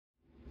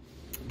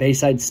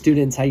Bayside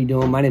students, how you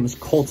doing? My name is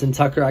Colton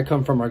Tucker. I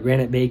come from our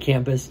Granite Bay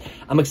campus.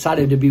 I'm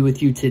excited to be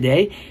with you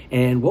today.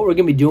 And what we're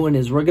going to be doing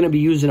is we're going to be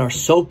using our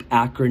SOAP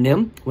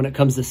acronym when it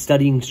comes to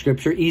studying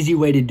scripture. Easy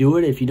way to do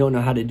it if you don't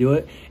know how to do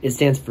it. It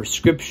stands for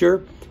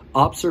scripture,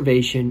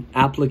 observation,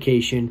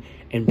 application,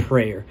 and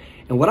prayer.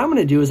 And what I'm going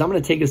to do is I'm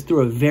going to take us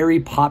through a very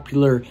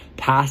popular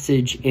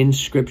passage in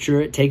scripture.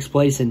 It takes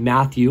place in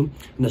Matthew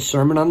in the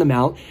Sermon on the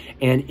Mount,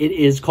 and it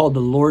is called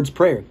the Lord's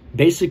Prayer.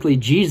 Basically,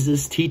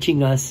 Jesus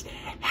teaching us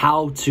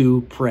how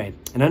to pray.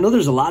 And I know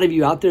there's a lot of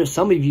you out there.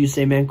 Some of you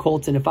say, man,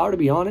 Colton, if I were to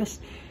be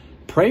honest,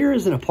 prayer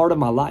isn't a part of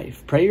my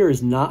life. Prayer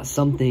is not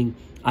something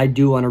I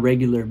do on a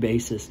regular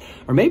basis.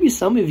 Or maybe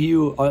some of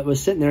you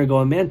was sitting there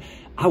going, man,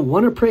 I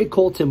want to pray,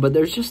 Colton, but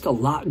there's just a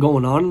lot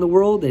going on in the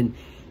world. And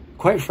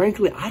quite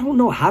frankly, I don't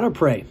know how to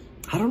pray.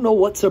 I don't know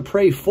what to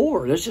pray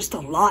for. There's just a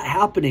lot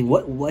happening.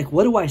 What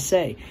do I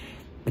say?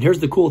 And here's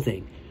the cool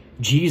thing.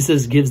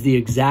 Jesus gives the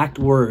exact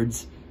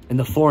words and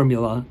the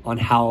formula on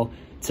how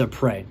to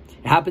pray.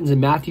 It happens in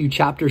Matthew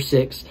chapter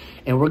 6,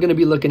 and we're going to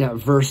be looking at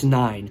verse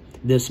 9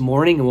 this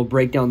morning, and we'll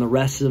break down the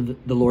rest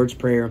of the Lord's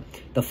Prayer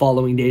the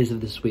following days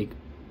of this week.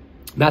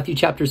 Matthew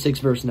chapter 6,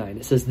 verse 9.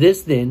 It says,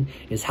 "This then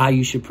is how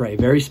you should pray."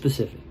 Very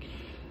specific.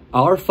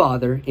 "Our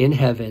Father in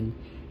heaven,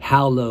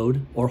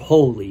 hallowed or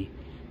holy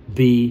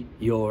be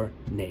your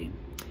name."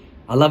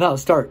 I love how it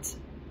starts.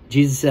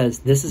 Jesus says,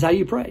 this is how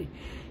you pray.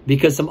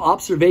 Because some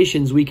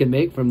observations we can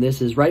make from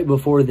this is right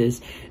before this,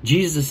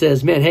 Jesus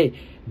says, man, hey,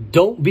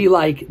 don't be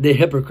like the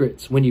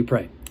hypocrites when you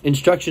pray.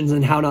 Instructions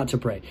on how not to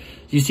pray.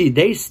 You see,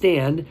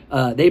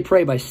 they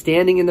pray by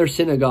standing in their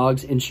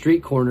synagogues and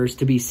street corners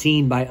to be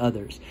seen by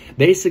others.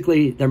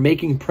 Basically, they're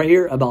making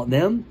prayer about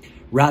them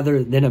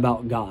rather than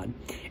about God.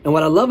 And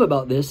what I love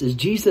about this is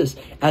Jesus,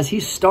 as he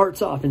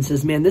starts off and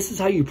says, man, this is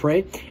how you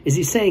pray, is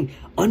he's saying,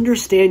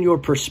 understand your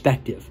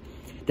perspective,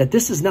 that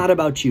this is not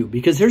about you.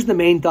 Because here's the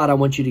main thought I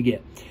want you to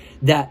get,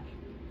 that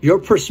your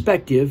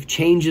perspective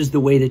changes the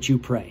way that you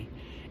pray.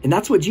 And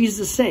that's what Jesus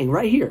is saying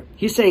right here.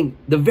 He's saying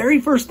the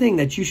very first thing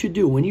that you should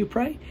do when you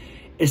pray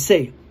is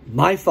say,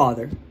 my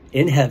Father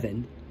in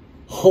heaven,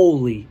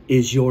 holy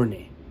is your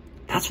name.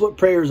 That's what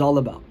prayer is all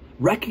about.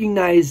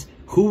 Recognize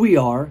who we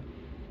are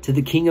to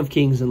the King of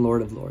Kings and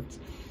Lord of Lords.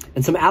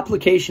 And some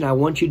application I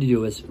want you to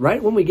do is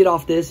right when we get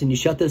off this and you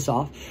shut this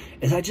off,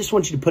 is I just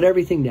want you to put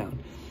everything down.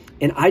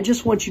 And I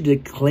just want you to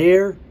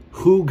declare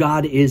who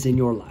God is in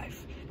your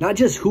life. Not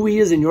just who he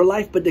is in your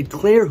life, but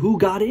declare who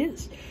God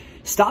is.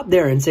 Stop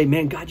there and say,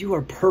 man, God, you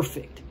are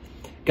perfect.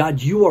 God,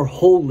 you are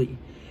holy.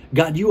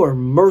 God, you are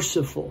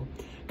merciful.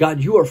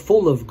 God, you are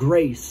full of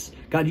grace.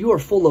 God, you are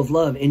full of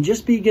love. And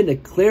just begin to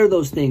declare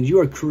those things.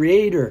 You are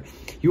creator.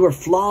 You are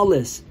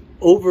flawless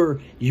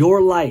over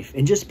your life.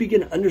 And just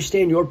begin to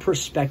understand your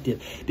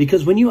perspective.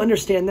 Because when you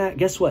understand that,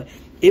 guess what?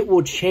 It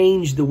will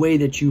change the way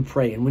that you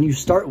pray. And when you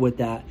start with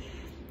that,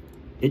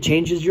 it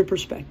changes your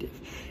perspective.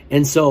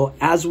 And so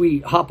as we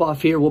hop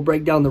off here, we'll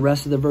break down the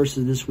rest of the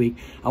verses this week.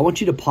 I want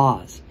you to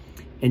pause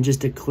and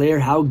just declare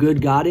how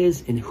good God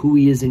is and who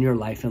he is in your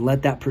life, and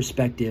let that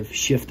perspective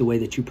shift the way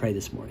that you pray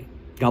this morning.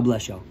 God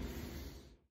bless y'all.